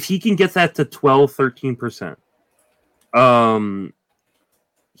 If he can get that to 12, 13%,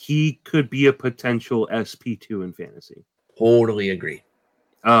 he could be a potential SP2 in fantasy. Totally agree.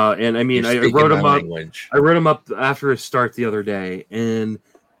 And I mean, I wrote him up. I wrote him up after his start the other day, and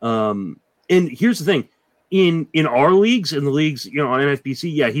here's the thing: in our leagues, in the leagues, on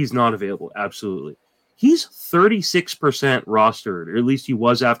NFBC, he's not available. Absolutely, he's 36% rostered, or at least he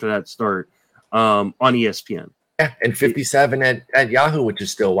was after that start on ESPN. Yeah, and 57 at Yahoo, which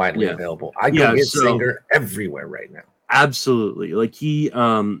is still widely available. I can get Singer everywhere right now. Absolutely. Like he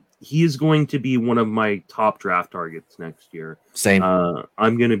is going to be one of my top draft targets next year. Same.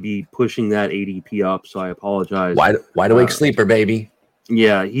 I'm going to be pushing that ADP up, so I apologize. Wide awake sleeper, baby.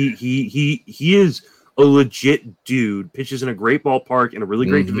 Yeah, he is a legit dude. Pitches in a great ballpark in a really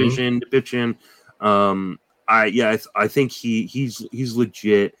great division to pitch in. I think he's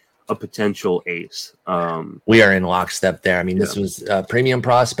legit a potential ace. We are in lockstep there. I mean, this was a premium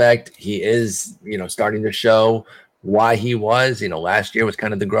prospect. He is, starting to show why he was. Last year was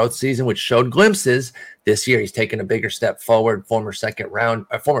kind of the growth season, which showed glimpses. This year, he's taken a bigger step forward. Former first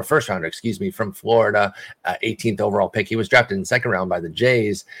rounder, from Florida, 18th overall pick. He was drafted in the second round by the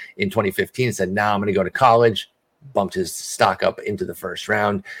Jays in 2015. Said, "Now I'm going to go to college." Bumped his stock up into the first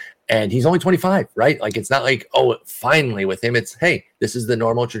round. And he's only 25, right? Like, it's not like, finally with him. It's, hey, this is the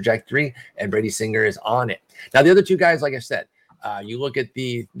normal trajectory, and Brady Singer is on it. Now, the other two guys, like I said, you look at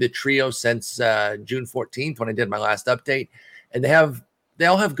the trio since June 14th when I did my last update, and they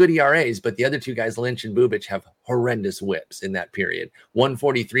all have good ERAs, but the other two guys, Lynch and Bubic, have horrendous whips in that period.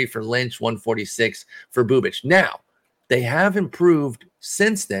 143 for Lynch, 146 for Bubic. Now, they have improved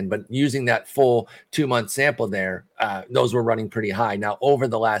since then, but using that full 2-month sample there, those were running pretty high. Now, over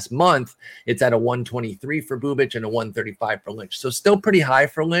the last month, it's at a 123 for Bubic and a 135 for Lynch. So still pretty high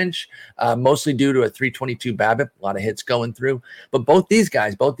for Lynch, mostly due to a 322 BABIP, a lot of hits going through. But both these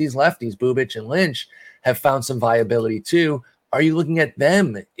guys, both these lefties, Bubic and Lynch, have found some viability too. Are you looking at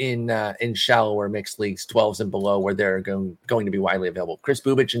them in shallower mixed leagues, 12s and below, where they're going to be widely available? Chris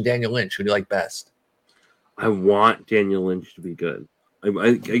Bubic and Daniel Lynch, who do you like best? I want Daniel Lynch to be good.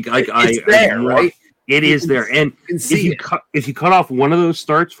 It's there, right? It is there, and if you cut off one of those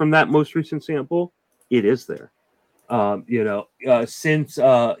starts from that most recent sample, it is there. Since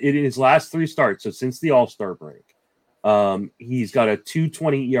in his last 3 starts, so since the All-Star break, he's got a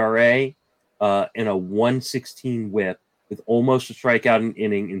 2.20 ERA and a 1.16 WHIP with almost a strikeout an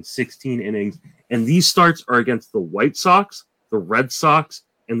inning in 16 innings, and these starts are against the White Sox, the Red Sox,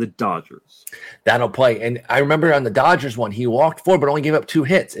 and the Dodgers. That'll play. And I remember on the Dodgers one, he walked 4, but only gave up 2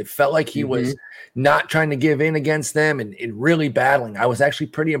 hits. It felt like he was not trying to give in against them and really battling. I was actually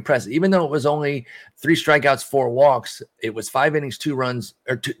pretty impressed. Even though it was only 3 strikeouts, 4 walks, it was 5 innings, 2 runs,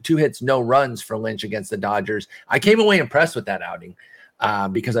 or 2 hits, no runs for Lynch against the Dodgers. I came away impressed with that outing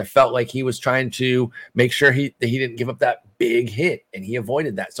because I felt like he was trying to make sure he didn't give up that big hit, and he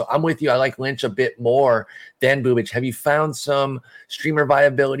avoided that. So I'm with you. I like Lynch a bit more than Bubic. Have you found some streamer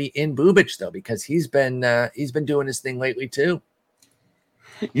viability in Bubic though? Because he's been doing his thing lately too.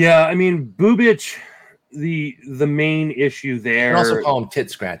 Yeah, I mean Bubic, the main issue there. You can also call him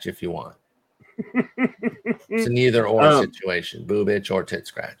Tit Scratch if you want. It's an either or situation, Bubic or Tit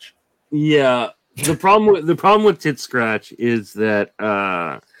Scratch. Yeah. The problem with Tit Scratch is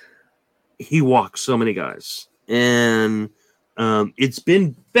that he walks so many guys. And it's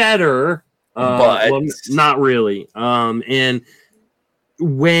been better, but not really. And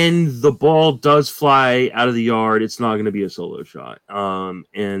when the ball does fly out of the yard, it's not going to be a solo shot.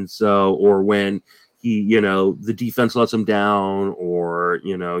 And so, or when he, the defense lets him down, or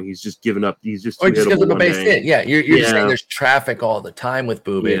he's just given up. He's just gives him a base hit. Yeah, you're just saying there's traffic all the time with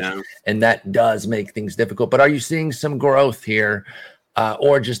Bubic, and that does make things difficult. But are you seeing some growth here,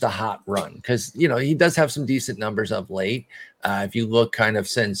 or just a hot run? Because he does have some decent numbers of late. If you look kind of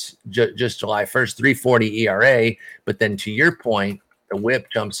since just July 1st, 3.40 ERA, but then to your point, the whip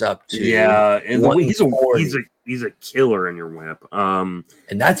jumps up to and he's a killer in your whip. And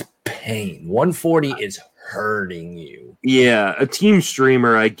that's pain. 140 is hurting you. Yeah, a team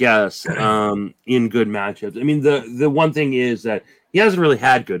streamer, I guess, in good matchups. I mean, the one thing is that he hasn't really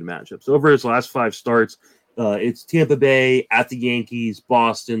had good matchups. Over his last 5 starts, it's Tampa Bay, at the Yankees,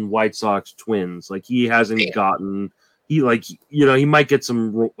 Boston, White Sox, Twins. Like, he hasn't gotten... He might get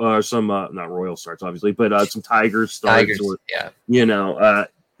some not Royal starts, obviously, but some Tigers starts.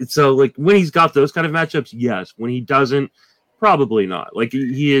 So like when he's got those kind of matchups, yes. When he doesn't, probably not. Like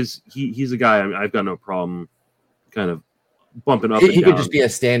he's a guy I've got no problem kind of bumping up. He could just be a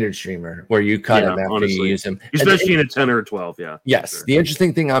standard streamer where you cut him after you use him, especially in a 10 or a 12. Yeah. Yes. Sure. The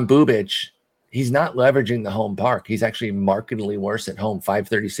interesting thing on Bubic, he's not leveraging the home park. He's actually markedly worse at home.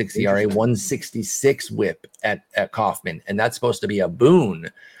 5.36 ERA, 1.66 whip at Kauffman. And that's supposed to be a boon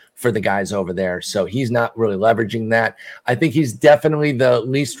for the guys over there. So he's not really leveraging that. I think he's definitely the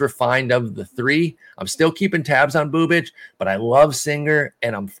least refined of the 3. I'm still keeping tabs on Bubic, but I love Singer,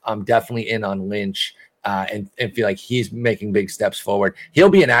 and I'm definitely in on Lynch. And feel like he's making big steps forward. He'll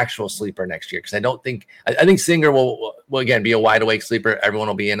be an actual sleeper next year, because I think Singer will again be a wide awake sleeper. Everyone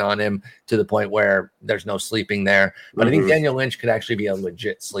will be in on him to the point where there's no sleeping there. But I think Daniel Lynch could actually be a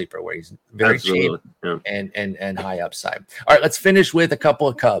legit sleeper where he's very cheap and high upside. All right, let's finish with a couple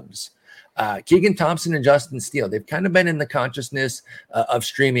of Cubs. Keegan Thompson and Justin Steele, they've kind of been in the consciousness of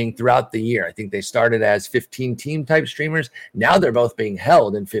streaming throughout the year. I think they started as 15-team type streamers. Now they're both being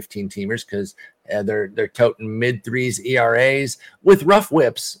held in 15-teamers because they're toting mid-3s ERAs with rough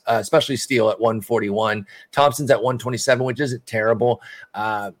whips, especially Steele at 141. Thompson's at 127, which isn't terrible.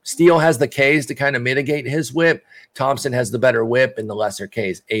 Steele has the Ks to kind of mitigate his whip. Thompson has the better whip and the lesser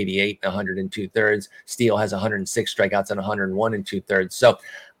Ks, 88 and 102 thirds. Steele has 106 strikeouts and 101 and 2/3. So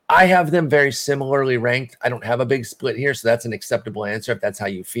I have them very similarly ranked. I don't have a big split here, so that's an acceptable answer if that's how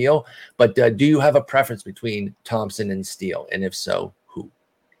you feel. But do you have a preference between Thompson and Steele? And if so, who?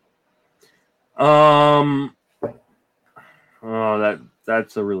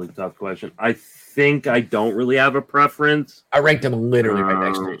 That's a really tough question. I think I don't really have a preference. I ranked them literally right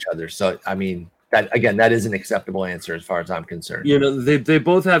next to each other. So, I mean, that is an acceptable answer as far as I'm concerned. They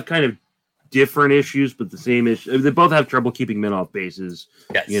both have kind of different issues, but the same issue. They both have trouble keeping men off bases.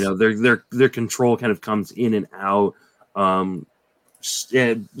 Yes. Their control kind of comes in and out.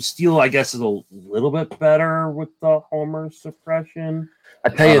 Steele, I guess, is a little bit better with the homer suppression. I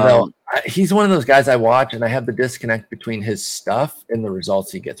tell you though, he's one of those guys I watch, and I have the disconnect between his stuff and the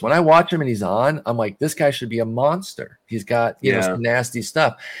results he gets. When I watch him and he's on, I'm like, this guy should be a monster. He's got some nasty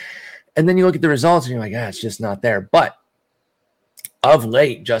stuff, and then you look at the results and you're like, it's just not there. But of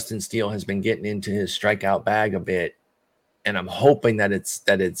late, Justin Steele has been getting into his strikeout bag a bit, and I'm hoping that it's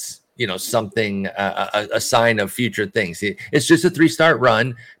something, a sign of future things. It's just a 3-start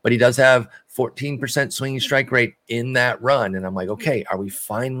run, but he does have 14% swinging strike rate in that run, and I'm like, okay, are we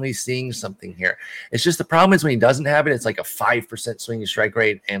finally seeing something here? It's just the problem is when he doesn't have it, it's like a 5% swinging strike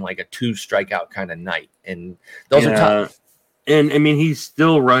rate and like a 2 strikeout kind of night, and those are tough. And I mean, he's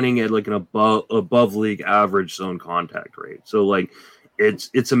still running at like an above league average zone contact rate. So like,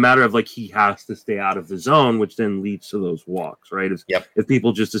 it's a matter of like he has to stay out of the zone, which then leads to those walks, right? If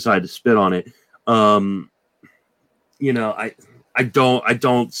people just decide to spit on it, I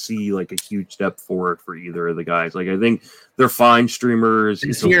don't see like a huge step forward for either of the guys. Like I think they're fine streamers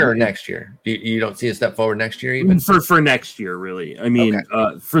this year or next year. You don't see a step forward next year, even for next year, really. I mean,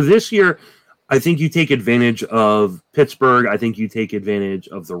 for this year, I think you take advantage of Pittsburgh. I think you take advantage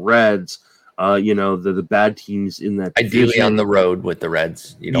of the Reds. The bad teams in that ideally division. On the road with the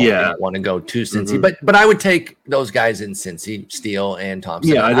Reds. You don't want to go to Cincy, but I would take those guys in Cincy, Steele and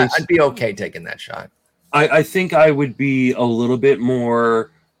Thompson. Yeah, I'd be okay taking that shot. I think I would be a little bit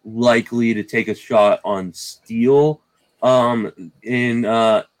more likely to take a shot on Steele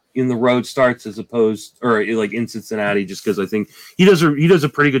in the road starts as opposed, or like in Cincinnati, just because I think he does a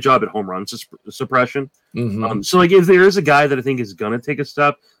pretty good job at home run suppression. Mm-hmm. So like if there is a guy that I think is gonna take a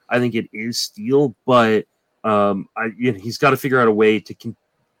step, I think it is Steele, but he's got to figure out a way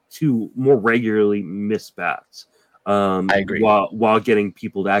to more regularly miss bats. I agree. While getting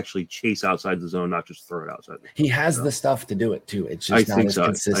people to actually chase outside the zone, not just throw it outside. He has the stuff to do it too. It's just not as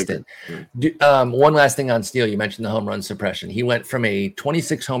consistent. One last thing on Steele. You mentioned the home run suppression. He went from a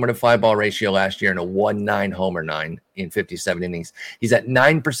 26 homer to fly ball ratio last year and a 1.9 homer 9 in 57 innings. He's at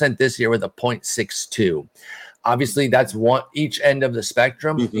 9% this year with a .62. Obviously, that's each end of the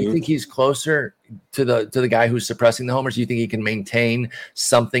spectrum. Mm-hmm. Do you think he's closer to the guy who's suppressing the homers? Do you think he can maintain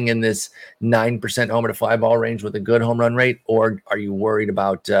something in this 9% homer to fly ball range with a good home run rate? Or are you worried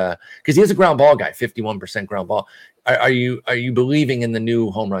about because he is a ground ball guy, 51% ground ball. Are you believing in the new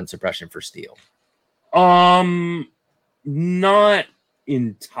home run suppression for Steele? Not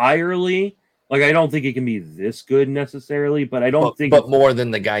entirely. Like, I don't think it can be this good necessarily, but I don't think... But more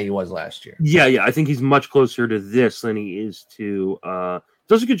than the guy he was last year. Yeah. I think he's much closer to this than he is to...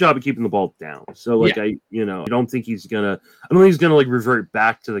 does a good job of keeping the ball down. So, like, I don't think he's going to, like, revert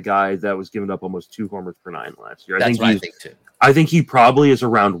back to the guy that was giving up almost 2 homers per 9 last year. That's what I think, too. I think he probably is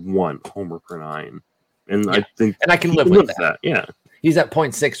around 1 homer per 9. And I think... And I can live with that. Yeah. He's at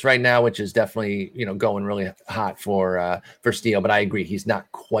 0.6 right now, which is definitely, going really hot for Steele. But I agree, he's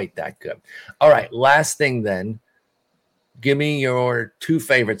not quite that good. All right, last thing then. Give me your 2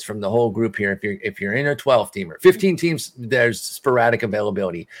 favorites from the whole group here. If you're in a 12 teamer, 15 teams, there's sporadic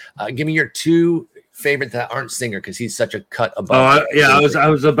availability. Give me your 2 favorites that aren't Singer because he's such a cut above. I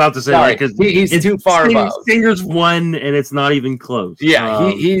was about to say that because he's too far above. Singer's 1, and it's not even close.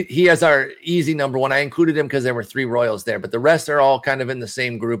 Yeah, he has our easy number 1. I included him because there were 3 Royals there, but the rest are all kind of in the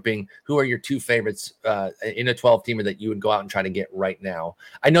same grouping. Who are your 2 favorites in a 12 teamer that you would go out and try to get right now?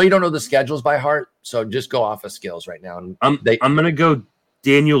 I know you don't know the schedules by heart, so just go off of skills right now. I'm gonna go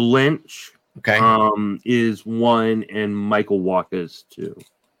Daniel Lynch. Okay, is 1 and Michael Wacha is 2.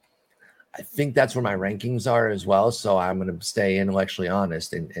 I think that's where my rankings are as well. So I'm going to stay intellectually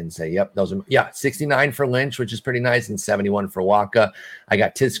honest and say, yep, those are, 69 for Lynch, which is pretty nice, and 71 for Wacha. I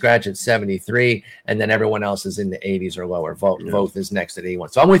got Tid Scratch at 73, and then everyone else is in the 80s or lower. Voth is next at 81.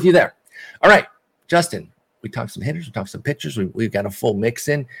 So I'm with you there. All right, Justin, we talked some hitters, we talked some pitchers. We've got a full mix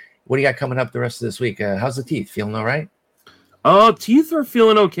in. What do you got coming up the rest of this week? How's the teeth? Feeling all right? Teeth are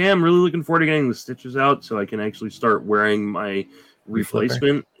feeling okay. I'm really looking forward to getting the stitches out so I can actually start wearing my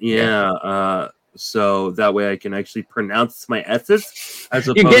replacement. So that way I can actually pronounce my S's.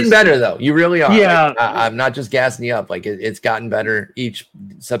 You're getting better though. You really are. Yeah. Like, I'm not just gassing you up. Like it's gotten better each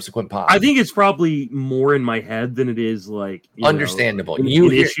subsequent pod. I think it's probably more in my head than it is like understandable.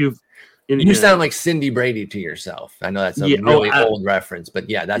 You sound like Cindy Brady to yourself. I know that's a really old reference, but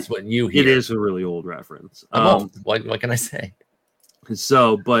that's what you hear. It is a really old reference. What can I say?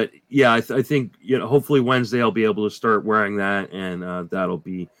 So, but yeah, I think hopefully Wednesday I'll be able to start wearing that, and that'll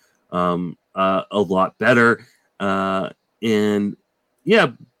be a lot better. But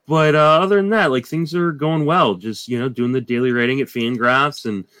other than that, like things are going well. Just doing the daily rating at Fangraphs,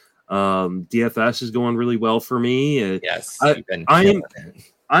 and DFS is going really well for me. Yes,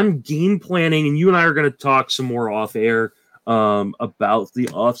 I'm game planning, and you and I are going to talk some more off air about the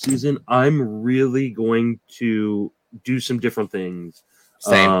off season. I'm really going to do some different things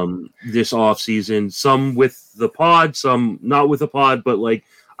this off season, some with the pod, some not with the pod, but like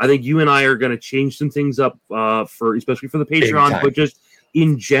I think you and I are going to change some things up especially for the Patreon, but just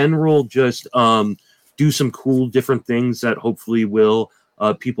in general, just do some cool different things that hopefully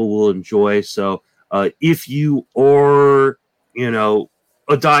people will enjoy. So if you are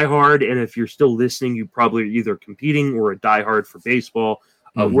a diehard, and if you're still listening, you probably are either competing or a diehard for baseball.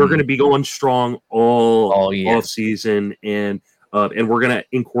 We're going to be going strong all off season, and we're going to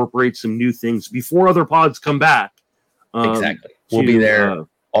incorporate some new things before other pods come back. Exactly, we'll be there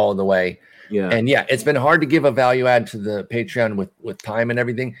all the way. Yeah, and it's been hard to give a value add to the Patreon with time and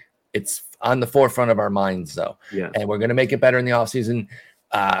everything. It's on the forefront of our minds, though. Yeah, and we're going to make it better in the off season.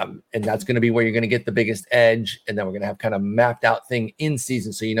 And that's going to be where you're going to get the biggest edge, and then we're going to have kind of mapped out thing in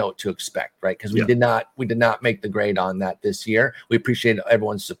season, so you know what to expect, right? Because we did not make the grade on that this year. We appreciate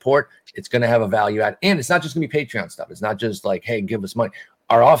everyone's support. It's going to have a value add, and it's not just going to be Patreon stuff. It's not just like, hey, give us money.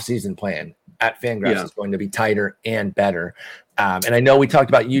 Our off-season plan at Fangraphs is going to be tighter and better. And I know we talked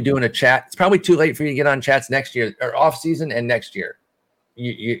about you doing a chat. It's probably too late for you to get on chats next year or off-season and next year.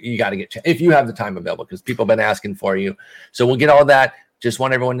 You got to get if you have the time available, because people have been asking for you. So we'll get all that. Just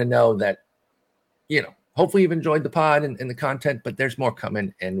want everyone to know that, hopefully you've enjoyed the pod and the content, but there's more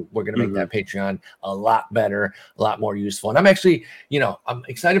coming, and we're going to make that Patreon a lot better, a lot more useful. And I'm actually, I'm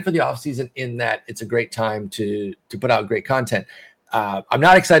excited for the off season in that it's a great time to put out great content. I'm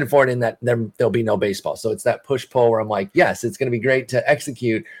not excited for it in that there'll be no baseball. So it's that push pull where I'm like, yes, it's going to be great to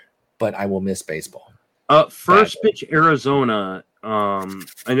execute, but I will miss baseball. First pitch Arizona.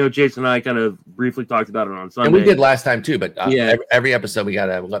 I know Jason and I kind of briefly talked about it on Sunday. And we did last time too, but every episode we got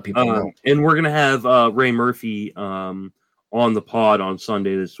to let people know. And we're going to have Ray Murphy on the pod on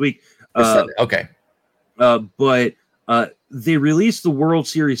Sunday this week. Okay. But they released the World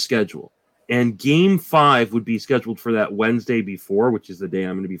Series schedule, and Game 5 would be scheduled for that Wednesday before, which is the day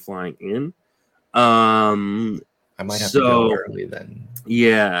I'm going to be flying in. I might have to go early then.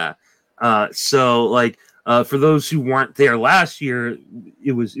 Yeah. For those who weren't there last year,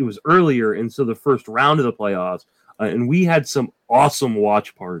 it was earlier, and so the first round of the playoffs, and we had some awesome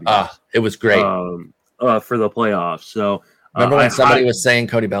watch parties. It was great for the playoffs. So remember when somebody was saying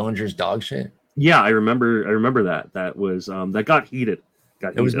Cody Bellinger's dog shit? Yeah, I remember that. That was that got heated.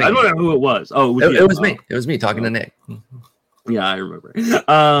 It was me. I don't know who it was. Oh, it was me. It was me talking to Nick. Yeah, I remember.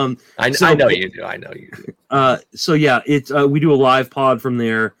 I know you do. I know you do. So yeah, it's we do a live pod from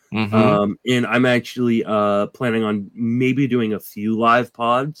there. And I'm actually planning on maybe doing a few live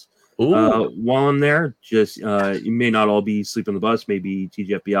pods while I'm there. Just you may not all be Sleep on the Bus, maybe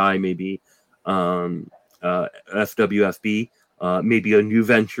TGFBI, maybe FWFB, maybe a new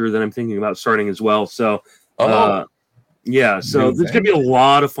venture that I'm thinking about starting as well. So yeah, so there's gonna be a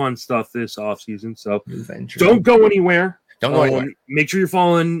lot of fun stuff this off season. So don't go anywhere. Don't go anywhere. Make sure you're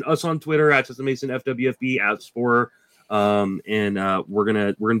following us on Twitter at Justin Mason FWFB @Spore. And we're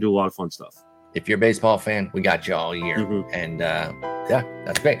gonna do a lot of fun stuff. If you're a baseball fan, we got you all year. And yeah,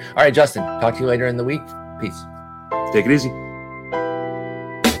 that's great. All right, Justin, talk to you later in the week. Peace. Take it easy.